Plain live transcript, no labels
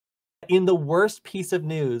in the worst piece of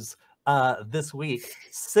news this week,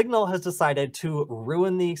 Signal has decided to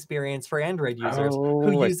ruin the experience for Android users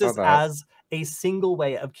who Oh, I use saw this that. as a single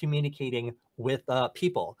way of communicating with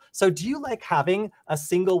people. So do you like having a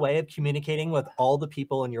single way of communicating with all the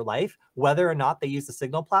people in your life, whether or not they use the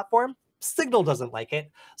Signal platform? Signal doesn't like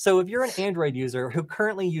it. So if you're an Android user who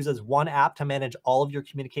currently uses one app to manage all of your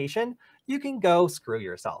communication, you can go screw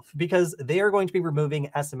yourself, because they are going to be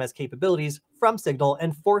removing SMS capabilities from Signal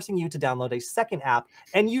and forcing you to download a second app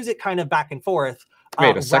and use it kind of back and forth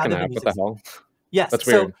Wait, a second rather app? than What using the Signal. hell? Yes. That's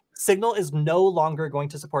So weird. Signal is no longer going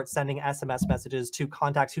to support sending SMS messages to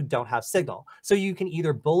contacts who don't have Signal. So you can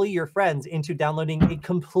either bully your friends into downloading a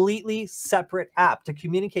completely separate app to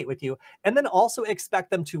communicate with you, and then also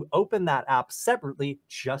expect them to open that app separately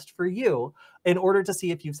just for you in order to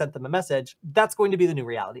see if you've sent them a message. That's going to be the new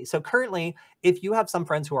reality. So currently, if you have some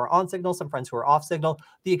friends who are on Signal, some friends who are off Signal,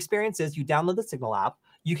 the experience is you download the Signal app,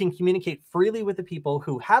 you can communicate freely with the people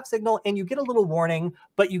who have Signal, and you get a little warning,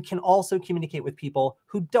 but you can also communicate with people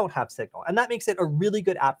who don't have Signal. And that makes it a really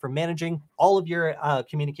good app for managing all of your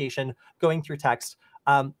communication going through text,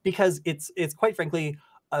 because it's quite frankly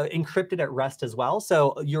encrypted at rest as well.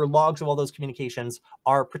 So your logs of all those communications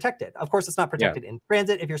are protected. Of course, it's not Yeah. protected in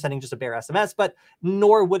transit if you're sending just a bare SMS, but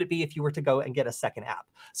nor would it be if you were to go and get a second app.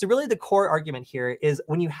 So really the core argument here is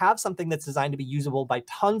when you have something that's designed to be usable by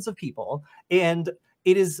tons of people, and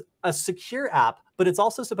it is a secure app, but it's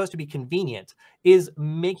also supposed to be convenient, is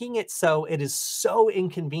making it so it is so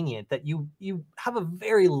inconvenient that you have a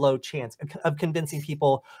very low chance of convincing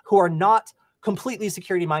people who are not completely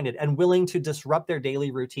security minded and willing to disrupt their daily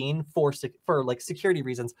routine for like security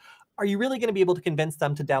reasons. Are you really going to be able to convince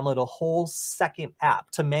them to download a whole second app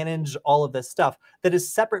to manage all of this stuff that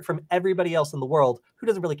is separate from everybody else in the world who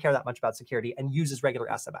doesn't really care that much about security and uses regular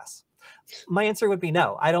SMS? My answer would be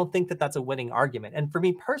no. I don't think that that's a winning argument. And for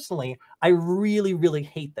me personally, I really, really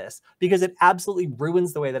hate this because it absolutely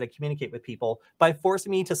ruins the way that I communicate with people by forcing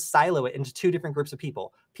me to silo it into two different groups of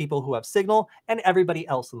people, people who have Signal and everybody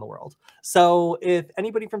else in the world. So if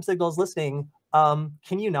anybody from Signal is listening,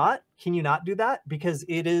 can you not do that? Because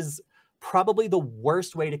it is probably the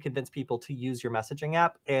worst way to convince people to use your messaging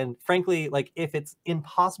app. And frankly, like if it's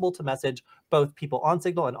impossible to message both people on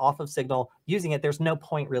Signal and off of Signal using it, there's no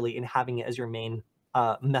point really in having it as your main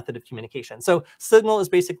method of communication. So Signal is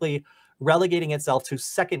basically relegating itself to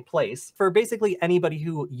second place for basically anybody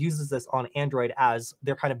who uses this on Android as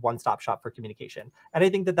their kind of one-stop shop for communication. And I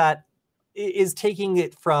think that that is taking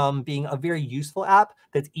it from being a very useful app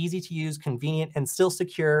that's easy to use, convenient, and still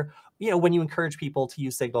secure, when you encourage people to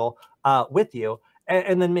use Signal with you,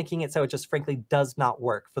 and then making it so it just frankly does not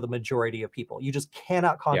work for the majority of people. You just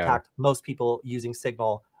cannot Yeah. contact most people using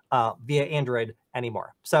Signal via Android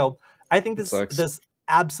anymore. So I think It sucks. this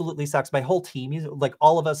absolutely sucks. My whole team, like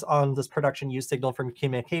all of us on this production, use Signal for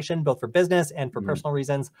communication, both for business and for personal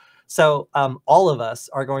reasons. So all of us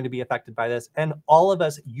are going to be affected by this, and all of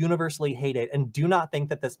us universally hate it and do not think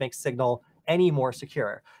that this makes Signal any more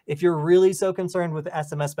secure. If you're really so concerned with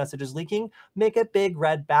SMS messages leaking, make a big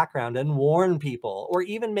red background and warn people, or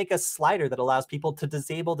even make a slider that allows people to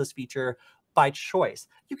disable this feature by choice.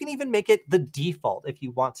 You can even make it the default if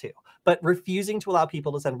you want to, but refusing to allow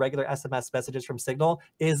people to send regular SMS messages from Signal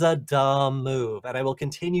is a dumb move. And I will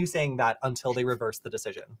continue saying that until they reverse the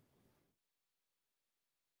decision.